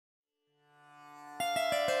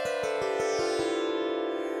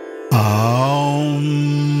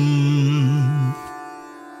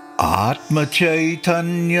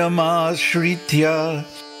ātma-caitanyamāśritya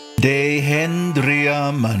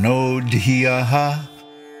dehendriya manodhyaha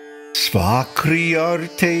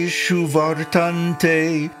svakriyarteshu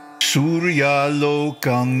vartante surya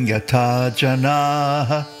lokang yatha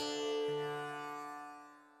janaha.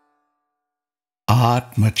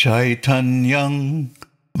 Ātma-caitanyam,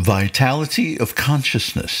 vitality of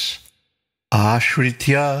consciousness.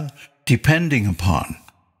 Ashritya, depending upon.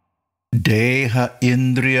 Deha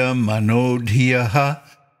indriya manodhyaha,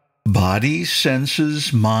 body,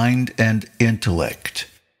 senses, mind, and intellect.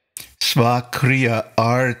 Svakriya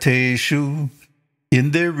arteshu,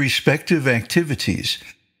 in their respective activities.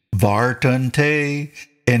 Vartante,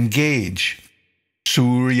 engage.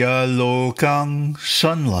 Surya lokang,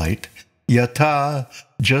 sunlight. Yatha,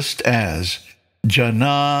 just as.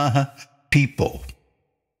 Jana, people.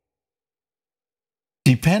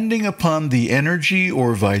 Depending upon the energy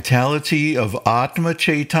or vitality of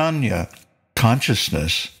Ātma-caitanya,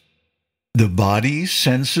 consciousness, the body,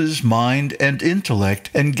 senses, mind, and intellect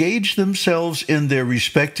engage themselves in their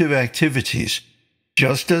respective activities,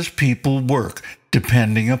 just as people work,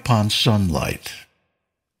 depending upon sunlight.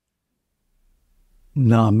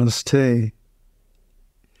 Namaste.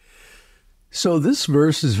 So this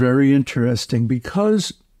verse is very interesting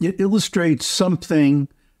because it illustrates something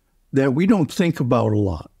that we don't think about a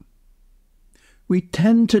lot. We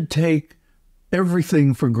tend to take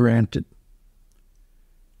everything for granted.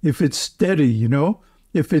 If it's steady,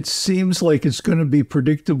 if it seems like it's going to be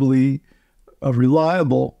predictably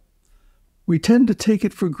reliable, we tend to take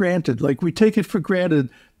it for granted. Like we take it for granted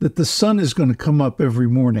that the sun is going to come up every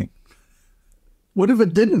morning. What if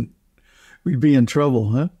it didn't? We'd be in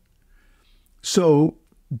trouble, huh? So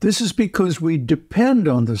this is because we depend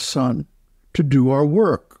on the sun to do our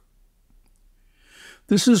work.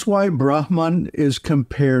 This is why Brahman is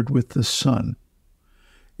compared with the sun.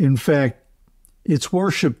 In fact, it's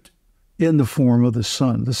worshipped in the form of the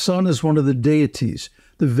sun. The sun is one of the deities,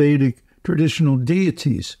 the Vedic traditional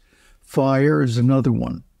deities. Fire is another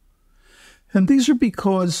one. And these are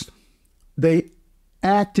because they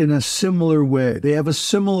act in a similar way. They have a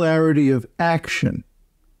similarity of action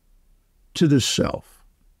to the self.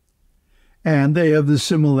 And they have the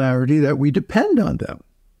similarity that we depend on them.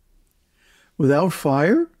 Without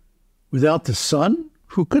fire, without the sun,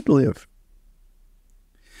 who could live?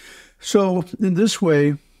 So in this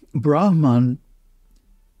way, Brahman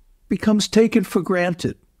becomes taken for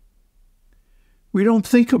granted. We don't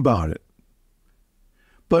think about it,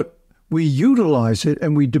 but we utilize it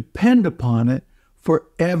and we depend upon it for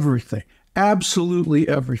everything, absolutely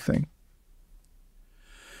everything.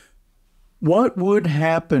 What would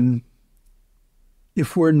happen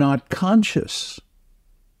if we're not conscious?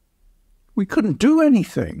 We couldn't do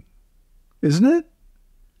anything, isn't it?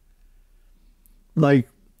 Like,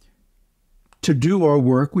 to do our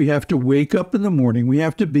work, we have to wake up in the morning. We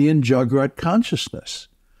have to be in Jagrat consciousness.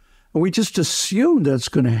 And we just assume that's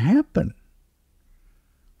going to happen.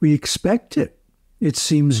 We expect it. It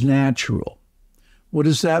seems natural. What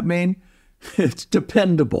does that mean? It's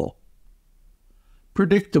dependable,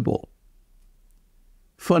 predictable,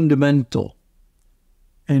 fundamental,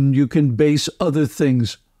 and you can base other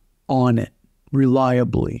things on it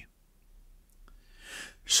reliably.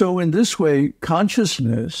 So in this way,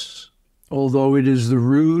 consciousness, although it is the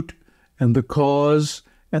root and the cause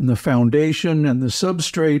and the foundation and the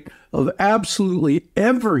substrate of absolutely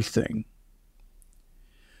everything,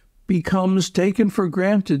 becomes taken for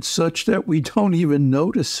granted such that we don't even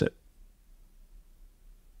notice it.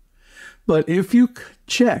 But if you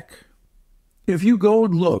check, if you go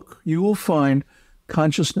and look, you will find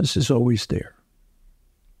consciousness is always there.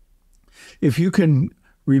 If you can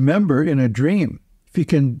remember in a dream, if you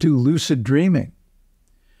can do lucid dreaming,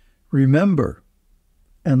 remember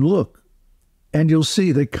and look, and you'll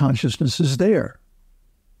see that consciousness is there.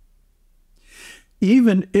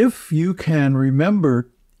 Even if you can remember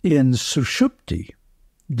in sushupti,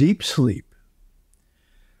 deep sleep,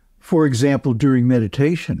 for example, during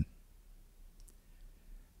meditation,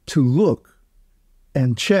 to look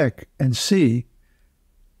and check and see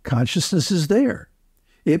consciousness is there.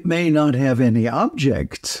 It may not have any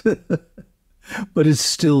objects, but it's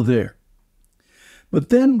still there. But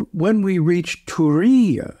then when we reach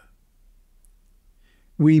turiya,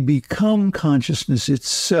 we become consciousness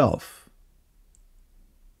itself.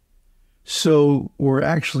 So, or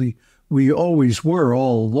actually, we always were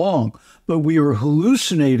all along, but we were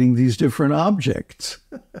hallucinating these different objects.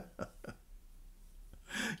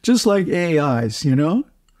 Just like AIs,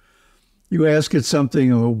 You ask it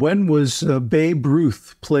something, when was Babe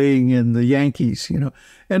Ruth playing in the Yankees,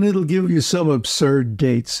 and it'll give you some absurd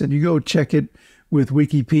dates, and you go check it with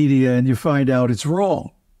Wikipedia and you find out it's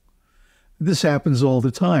wrong. This happens all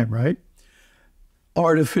the time, right?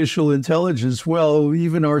 Artificial intelligence, well,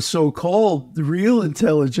 even our so-called real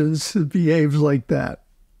intelligence behaves like that.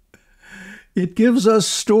 It gives us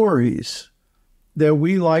stories that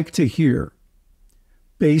we like to hear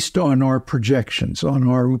based on our projections, on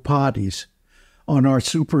our upadhis, on our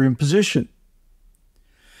superimposition.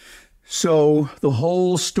 So the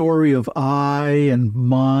whole story of I and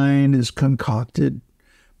mine is concocted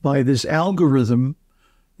by this algorithm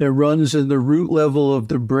that runs in the root level of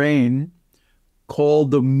the brain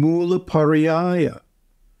called the mula pariyaya,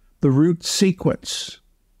 the root sequence.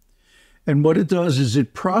 And what it does is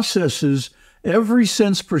it processes every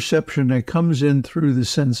sense perception that comes in through the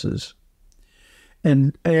senses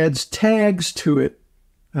and adds tags to it.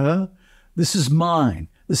 This is mine.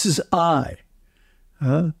 This is I.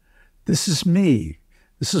 This is me.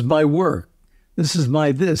 This is my work. This is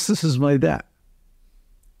my this. This is my that.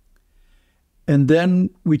 And then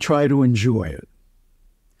we try to enjoy it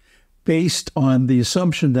based on the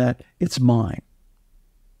assumption that it's mine.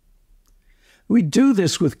 We do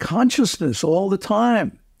this with consciousness all the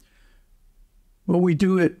time. Well, we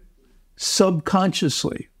do it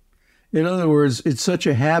subconsciously. In other words, it's such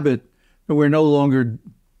a habit that we're no longer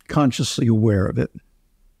consciously aware of it.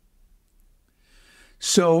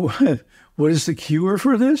 So what is the cure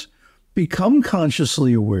for this? Become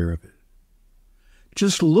consciously aware of it.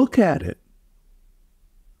 Just look at it.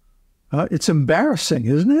 It's embarrassing,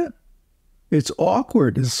 isn't it? It's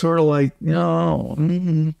awkward. It's sort of like,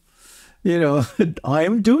 I'm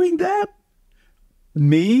doing that?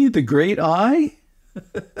 Me, the great I?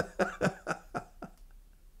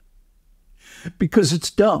 Because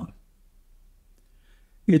it's dumb.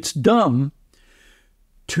 It's dumb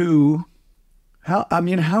to, how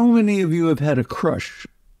many of you have had a crush?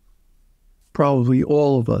 Probably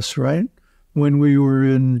all of us, right? When we were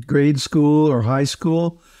in grade school or high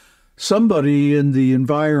school, somebody in the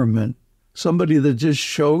environment, somebody that just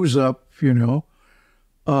shows up,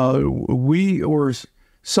 or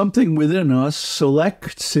something within us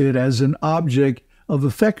selects it as an object of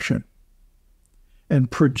affection and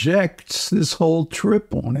projects this whole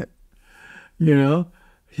trip on it,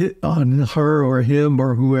 on her or him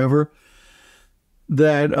or whoever,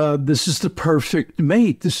 that this is the perfect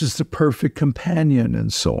mate, this is the perfect companion,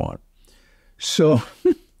 and so on. So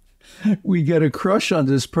we get a crush on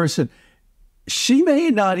this person. She may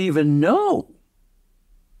not even know.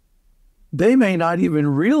 They may not even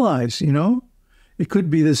realize, It could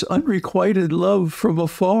be this unrequited love from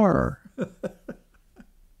afar.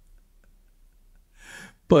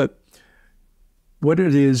 But what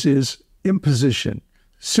it is imposition,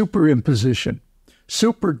 superimposition,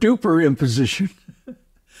 super-duper imposition,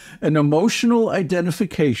 an emotional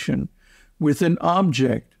identification with an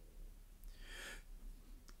object,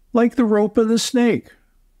 like the rope of the snake.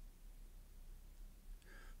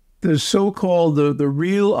 The so-called, the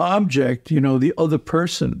real object, the other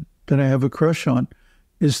person that I have a crush on,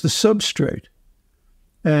 is the substrate.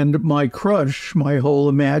 And my crush, my whole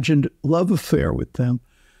imagined love affair with them,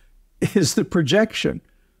 is the projection,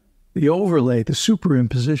 the overlay, the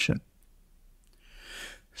superimposition.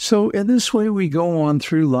 So in this way, we go on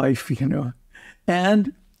through life,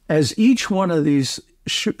 and as each one of these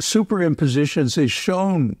superimpositions is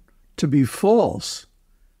shown to be false,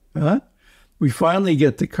 we finally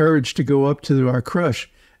get the courage to go up to our crush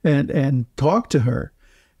and talk to her.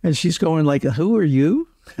 And she's going like, who are you?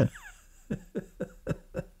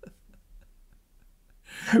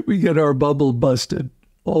 We get our bubble busted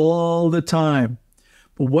all the time.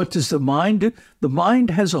 But what does the mind do? The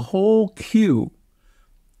mind has a whole queue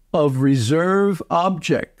of reserve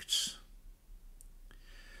objects.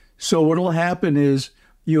 So what will happen is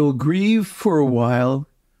you'll grieve for a while,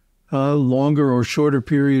 a longer or shorter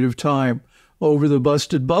period of time, over the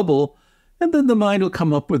busted bubble, and then the mind will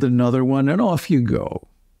come up with another one, and off you go.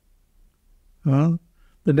 The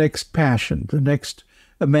next passion, the next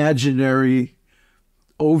imaginary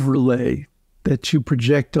overlay that you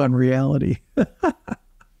project on reality.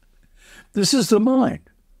 This is the mind.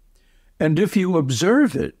 And if you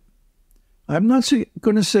observe it, I'm not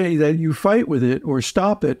going to say that you fight with it or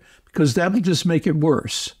stop it, because that will just make it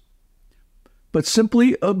worse. But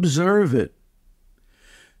simply observe it.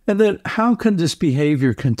 And then how can this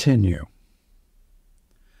behavior continue?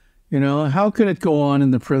 How can it go on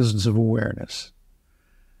in the presence of awareness?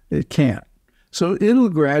 It can't. So it'll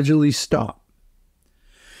gradually stop.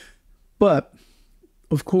 But,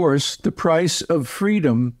 of course, the price of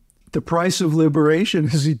freedom, the price of liberation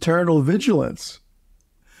is eternal vigilance.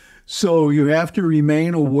 So you have to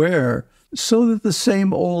remain aware so that the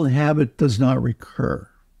same old habit does not recur.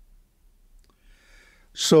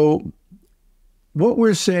 So what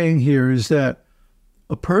we're saying here is that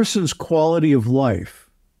a person's quality of life,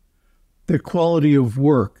 their quality of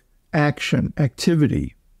work, action,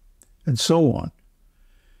 activity, and so on,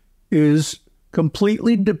 is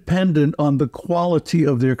completely dependent on the quality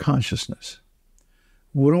of their consciousness.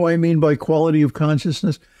 What do I mean by quality of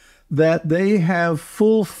consciousness? That they have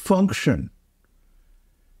full function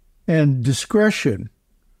and discretion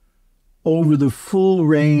over the full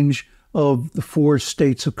range of the 4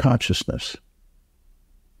 states of consciousness.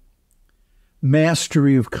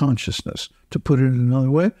 Mastery of consciousness, to put it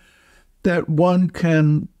another way, that one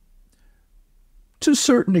can, to a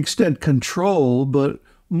certain extent, control, but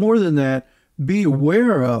more than that, be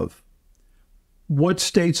aware of what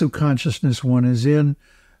states of consciousness one is in,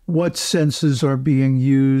 what senses are being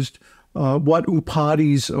used, what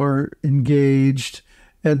upadhis are engaged,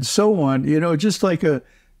 and so on. You know, just like a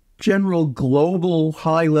general global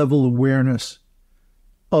high-level awareness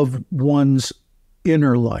of one's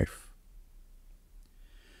inner life.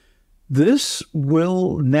 This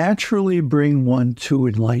will naturally bring one to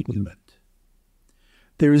enlightenment.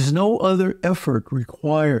 There is no other effort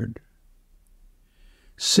required.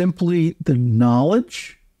 Simply the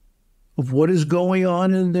knowledge of what is going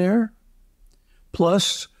on in there,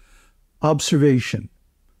 plus observation,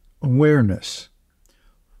 awareness,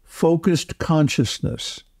 focused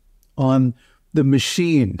consciousness on the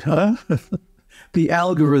machine, the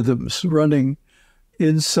algorithms running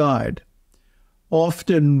inside,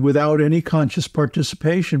 often without any conscious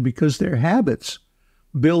participation because they're habits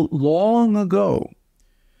built long ago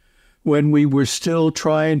when we were still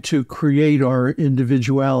trying to create our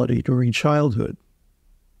individuality during childhood.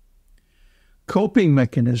 Coping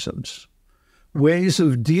mechanisms, ways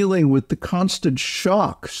of dealing with the constant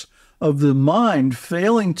shocks of the mind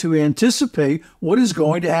failing to anticipate what is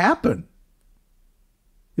going to happen.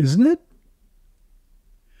 Isn't it?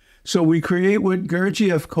 So we create what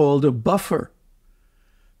Gurdjieff called a buffer.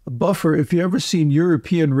 A buffer, if you've ever seen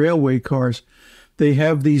European railway cars, they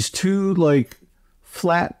have these 2 like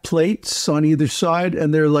flat plates on either side,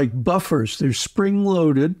 and they're like buffers. They're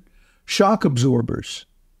spring-loaded shock absorbers.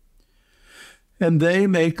 And they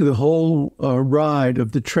make the whole ride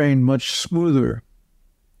of the train much smoother,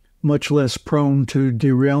 much less prone to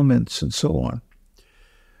derailments and so on.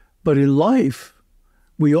 But in life,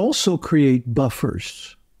 we also create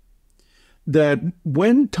buffers that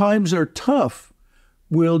when times are tough,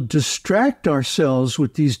 we'll distract ourselves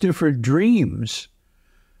with these different dreams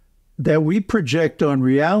that we project on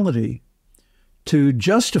reality to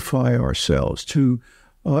justify ourselves, to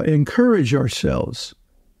encourage ourselves,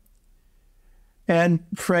 and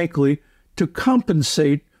frankly, to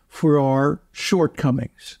compensate for our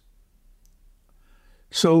shortcomings.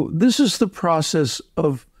 So this is the process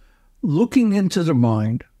of looking into the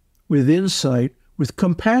mind with insight, with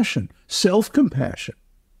compassion, self-compassion,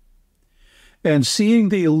 and seeing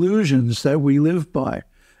the illusions that we live by,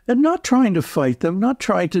 and not trying to fight them, not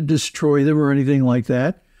trying to destroy them or anything like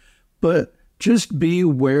that, but just be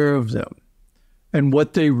aware of them and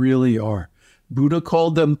what they really are. Buddha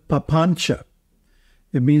called them papancha.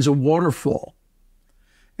 It means a waterfall.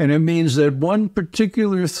 And it means that one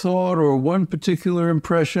particular thought or one particular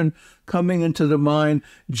impression coming into the mind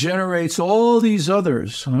generates all these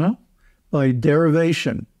others, by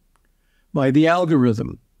derivation, by the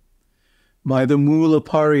algorithm, by the mula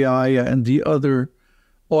pariyaya and the other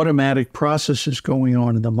automatic processes going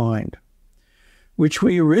on in the mind, which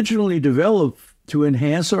we originally developed to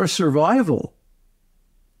enhance our survival.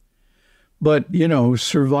 But, you know,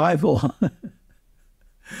 survival,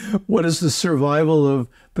 what is the survival of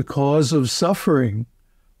the cause of suffering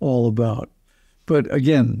all about? But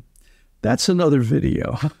again, that's another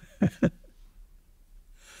video.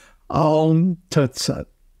 Aum Tat Sat.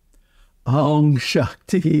 Aum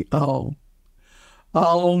Shakti Aum.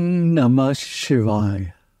 Aum Namah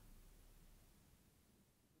Shivaya.